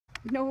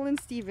Nolan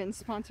Stevens,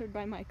 sponsored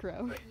by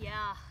Micro.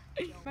 Yeah.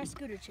 My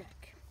scooter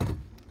check.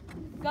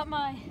 Got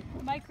my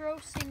Micro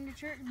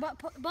signature,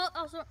 but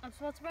also I'm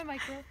sponsored by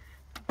Micro.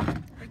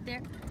 Right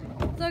there.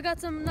 So I got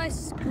some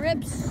nice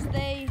grips.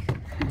 They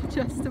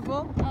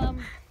Adjustable.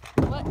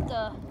 What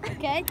the?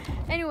 Okay.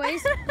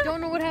 Anyways,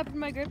 don't know what happened to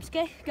my grips.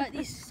 Okay. Got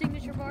these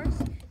signature bars.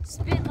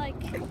 Spin like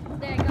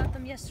there. I got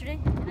them yesterday.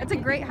 That's a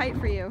great height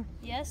for you.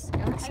 Yes. I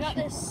got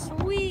this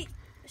sweet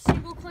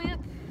single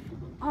clamp.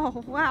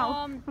 Oh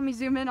wow. Let me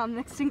zoom in on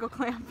the single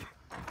clamp.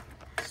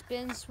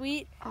 Spin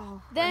sweet.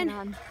 Oh. Then right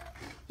on.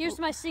 here's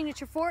my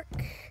signature fork.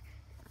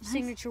 Nice.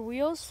 Signature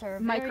wheels are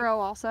Micro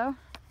also.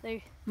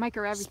 They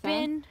Micro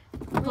everything.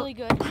 Spin really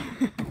good.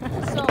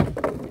 So,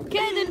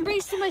 okay, then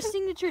brings to my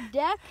signature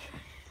deck.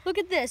 Look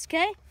at this,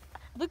 okay?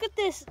 Look at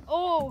this.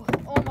 Oh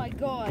my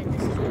God,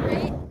 this is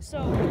great.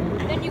 So,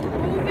 then you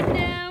move it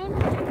down.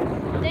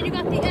 Then you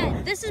got the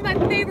end. This is my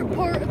favorite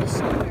part of the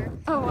scooter.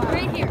 Oh wow.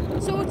 Right here.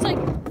 So it's like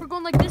we're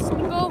going like this, and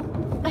you go,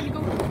 then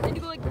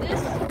you go like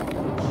this.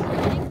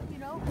 You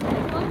know.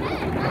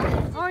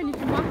 Oh, and you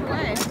can walk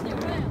away.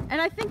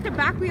 And I think the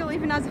back wheel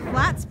even has a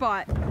flat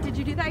spot. Did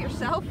you do that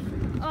yourself?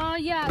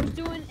 Yeah, I was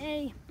doing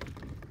a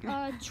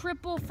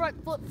triple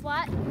front flip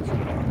flat.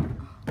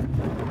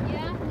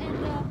 Yeah,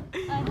 and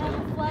I have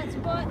a flat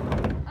spot.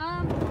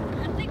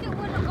 I think it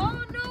went.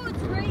 Oh no,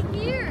 it's right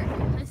here.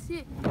 I see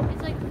it.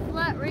 It's like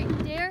flat right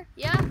there.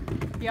 Yeah.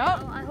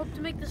 Yep. I hope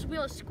to make this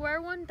wheel a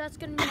square one. That's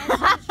gonna be my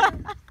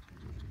signature.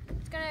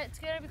 It's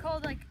gonna be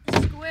called like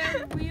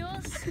square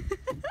wheels.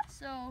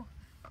 So.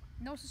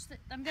 No such thing.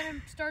 I'm gonna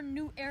start a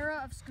new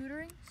era of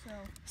scootering. So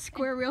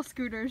square wheel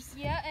scooters.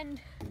 Yeah, and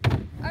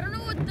I don't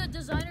know what the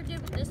designer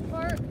did with this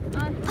part.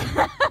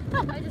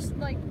 I just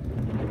like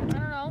I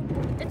don't know.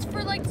 It's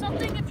for like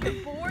something if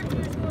you're bored,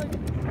 you just go like,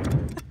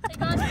 hey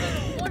guys,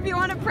 if you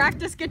want to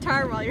practice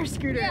guitar while you're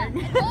scootering. Yeah,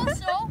 and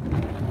also,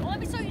 let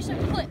me show you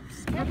some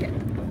clips. Okay.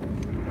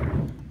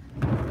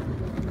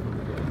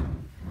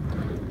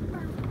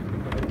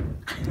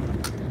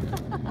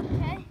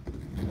 Okay.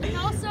 And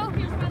also,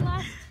 here's my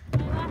last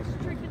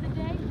trick of the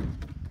day.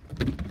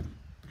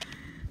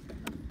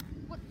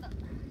 What the?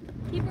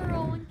 Keep it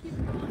rolling, keep it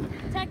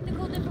rolling.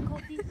 Technical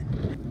difficulties.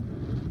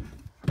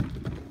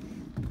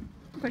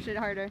 Push it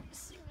harder.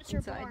 Signature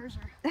inside. bars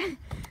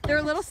They're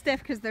a little stiff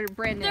because they're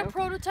brand new. They're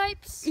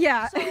prototypes.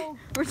 Yeah, So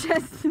we're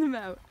testing them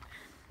out.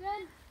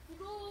 then you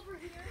go over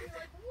here, you're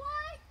like,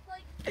 what?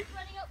 Like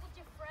running up with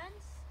your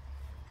friends.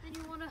 Then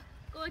you wanna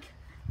go like,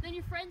 then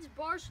your friend's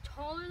bar's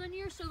taller than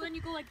yours, so then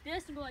you go like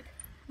this and go like,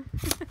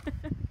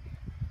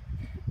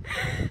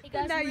 hey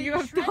guys, now ready you to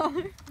have shred?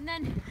 taller. And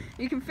then,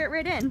 You can fit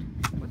right in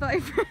with all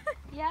your friends.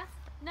 yeah,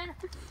 and then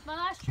my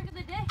last trick of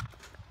the day.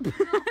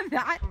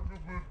 That.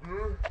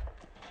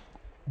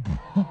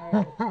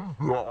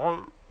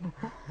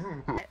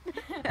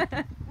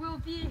 Will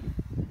be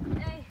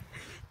a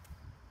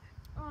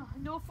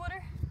no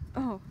footer.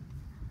 Oh,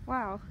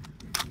 wow.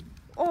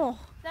 Oh,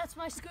 That's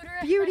my scooter.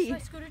 Beauty.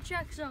 That's my scooter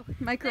check. So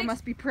Micro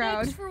must be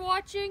proud. Thanks for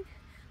watching.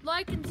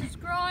 Like and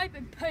subscribe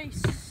and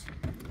peace.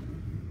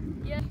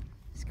 Yeah.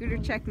 Scooter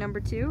check number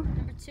 2.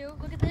 Number 2.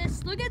 Look at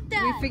this. Look at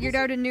that. We figured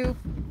out a new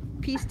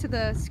piece to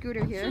the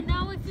scooter So here.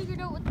 now I figured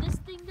out what this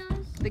thing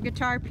does. The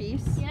guitar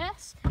piece.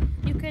 Yes.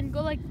 You can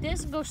go like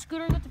this and go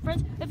scootering with the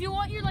friends. If you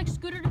want your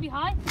scooter to be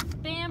high,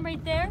 bam,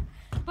 right there.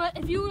 But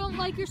if you don't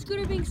like your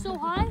scooter being so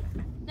high,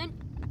 then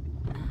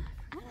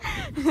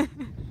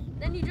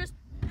you just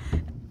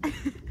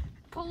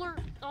pull her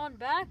on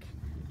back.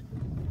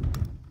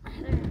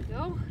 There you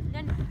go.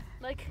 Then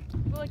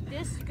go like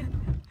this. You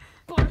can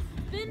go on a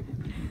spin.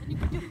 And you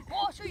can do.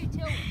 Oh, I'll show you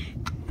tail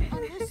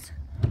on this.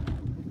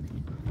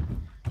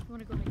 You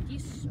want to go like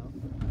this? So.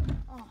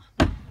 Oh.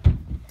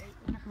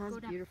 That's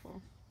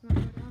beautiful. You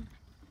want to go down?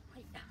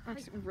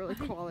 That's really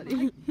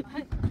quality.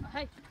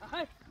 Hey.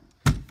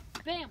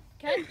 Bam.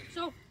 Okay.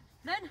 So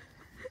then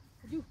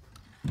do.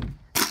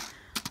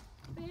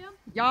 Bam.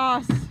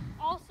 Yas.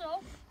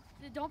 Also,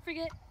 don't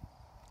forget.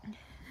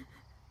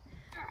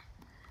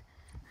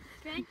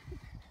 Okay.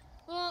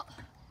 Well,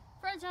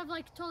 friends have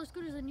taller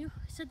scooters than you.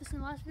 I said this in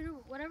the last video,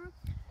 but whatever.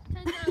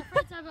 Friends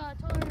have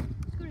taller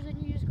scooters than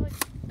you. You just go like,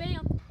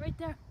 bam, right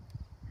there.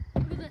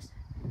 Look at this.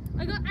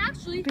 I got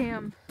actually.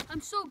 Bam.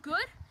 I'm so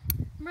good.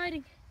 I'm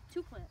riding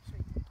 2 clamps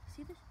right there.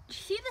 See this?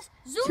 See this?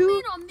 Zoom 2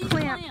 in on these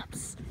clamp.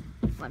 clamps.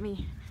 Let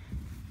me.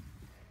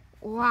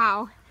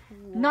 Wow.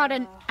 Not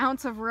an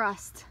ounce of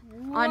rust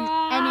on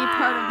any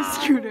part of the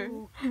scooter.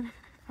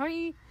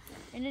 Hi.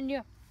 And then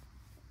you.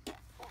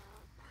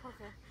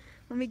 Okay.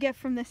 Let me get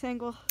from this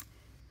angle.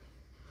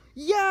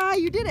 Yeah,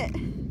 you did it.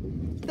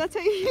 That's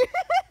how you.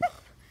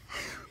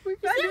 We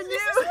found a Is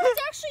this new. what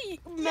it's actually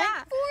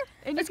meant for?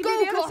 And Let's you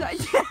can do go, the other side.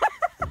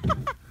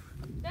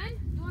 Then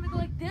you want to go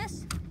like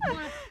this.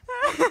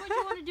 What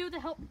you want to do to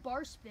help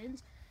bar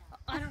spins?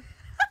 I don't.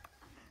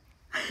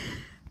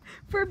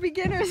 For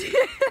beginners,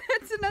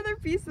 it's another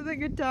piece of the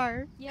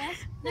guitar. Yes.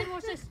 Then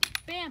watch this.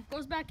 Bam.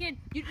 Goes back in.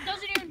 You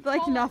doesn't even.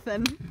 Like fall off.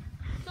 nothing.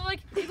 So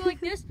you go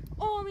like this.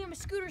 Oh, my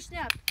scooter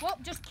snapped. Well,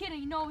 just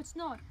kidding. No, it's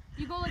not.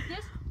 You go like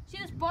this. See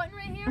this button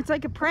right here? It's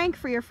like a prank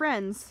for your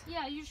friends.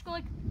 Yeah, you just go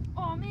like,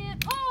 oh man,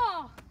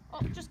 oh! Oh,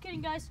 just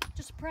kidding, guys.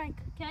 Just a prank,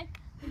 okay?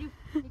 Then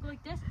you go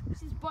like this.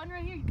 See this button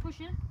right here? You push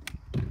in.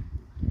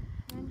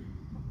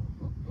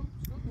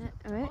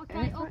 And,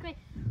 okay, okay.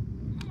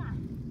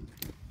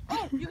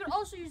 Oh, you can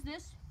also use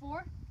this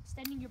for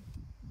extending your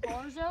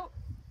bars out.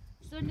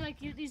 So then, like,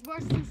 these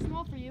bars are too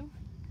small for you.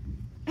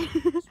 This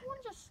one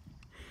just,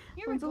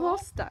 here we One's go. a little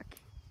stuck.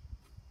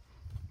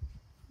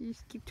 You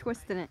just keep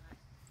twisting it.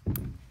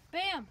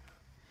 Bam!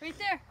 Right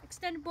there,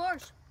 extended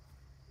bars.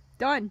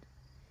 Done.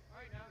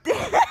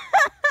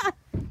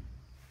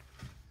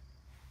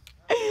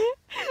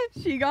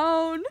 She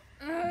gone.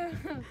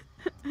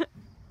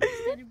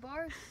 Extended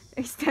bars.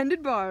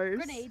 Extended bars.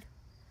 Grenade.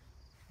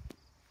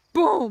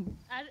 Boom.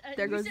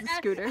 There you goes said the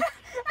scooter.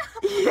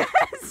 Yes,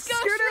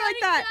 scooter like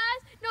that.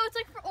 Fast. No, it's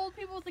like for old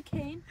people with a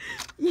cane.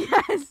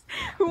 Yes,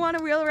 who want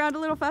to wheel around a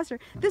little faster.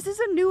 This is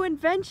a new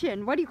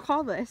invention. What do you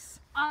call this?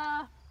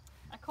 I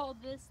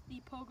called this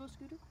the Pogo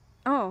scooter.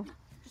 Oh,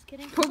 Just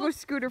kidding. Pogo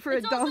scooter for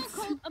it's adults. It's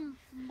also called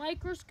a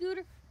micro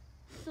scooter.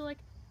 So like,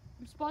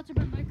 I'm sponsored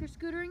by Micro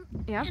Scootering.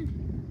 Yeah.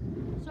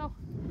 And so,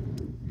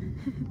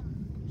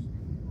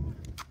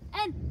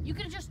 and you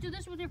can just do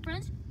this with your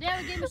friends. They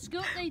have a game of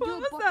Scoot. They do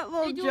What was that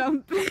little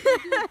jump? They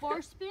do a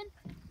bar spin.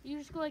 You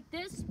just go like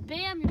this,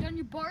 bam, you're done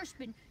your bar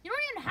spin. You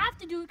don't even have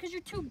to do it because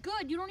you're too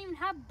good. You don't even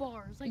have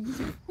bars. Like,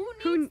 who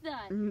needs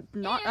that?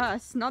 Not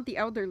us, not the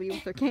elderly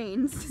with their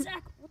canes.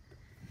 Exactly.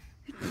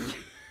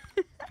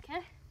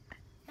 Okay.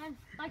 And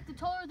like the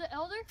taller the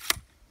elder,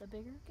 the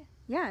bigger it gets.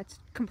 Yeah, it's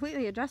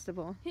completely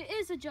adjustable. It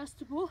is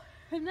adjustable.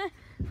 And then,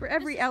 For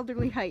every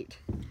elderly height.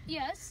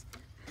 yes.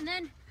 And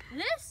then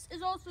this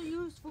is also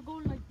used for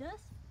going like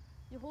this.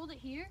 You hold it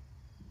here,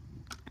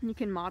 And you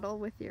can model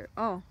with your,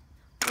 oh,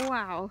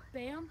 wow.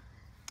 bam.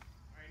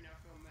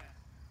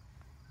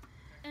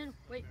 And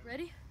wait,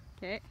 ready?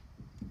 Okay.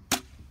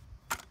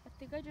 I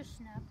think I just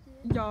snapped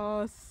it.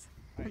 Yes.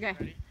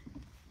 Okay.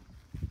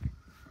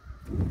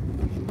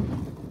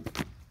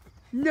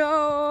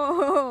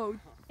 No!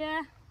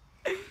 Yeah.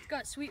 It's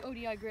got sweet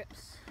ODI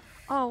grips.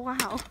 Oh,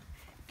 wow.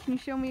 Can you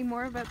show me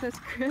more about those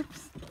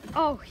grips?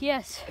 Oh,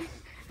 yes.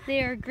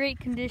 They are great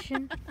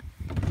condition.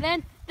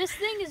 Then this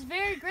thing is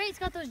very great. It's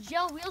got those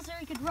gel wheels there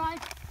you could ride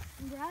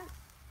and grab.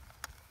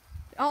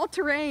 All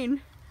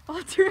terrain.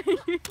 All terrain.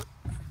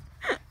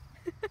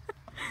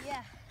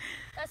 Yeah.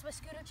 That's my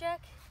scooter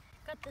check.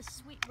 Got this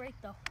sweet brake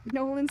though.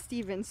 Nolan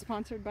Stevens,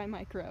 sponsored by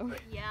Micro.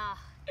 Yeah.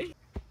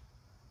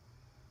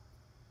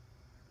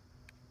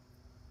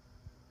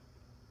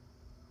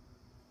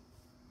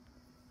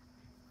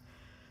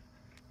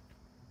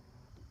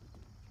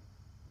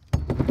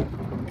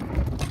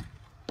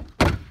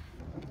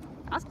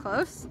 That's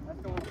close.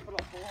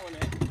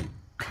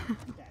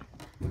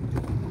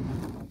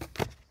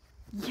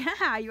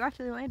 Yeah, you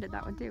actually landed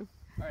that one too.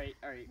 Alright,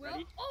 Well,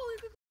 ready? oh,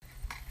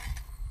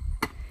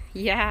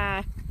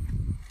 Yeah.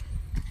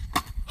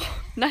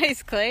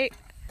 Nice, Clay.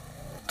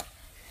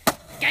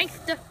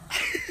 gangster.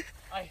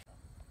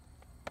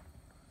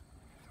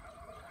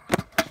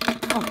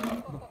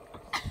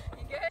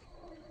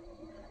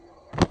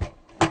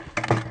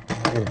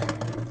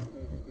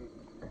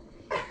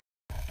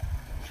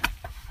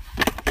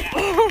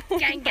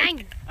 Gang,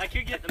 gang. I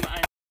could get them.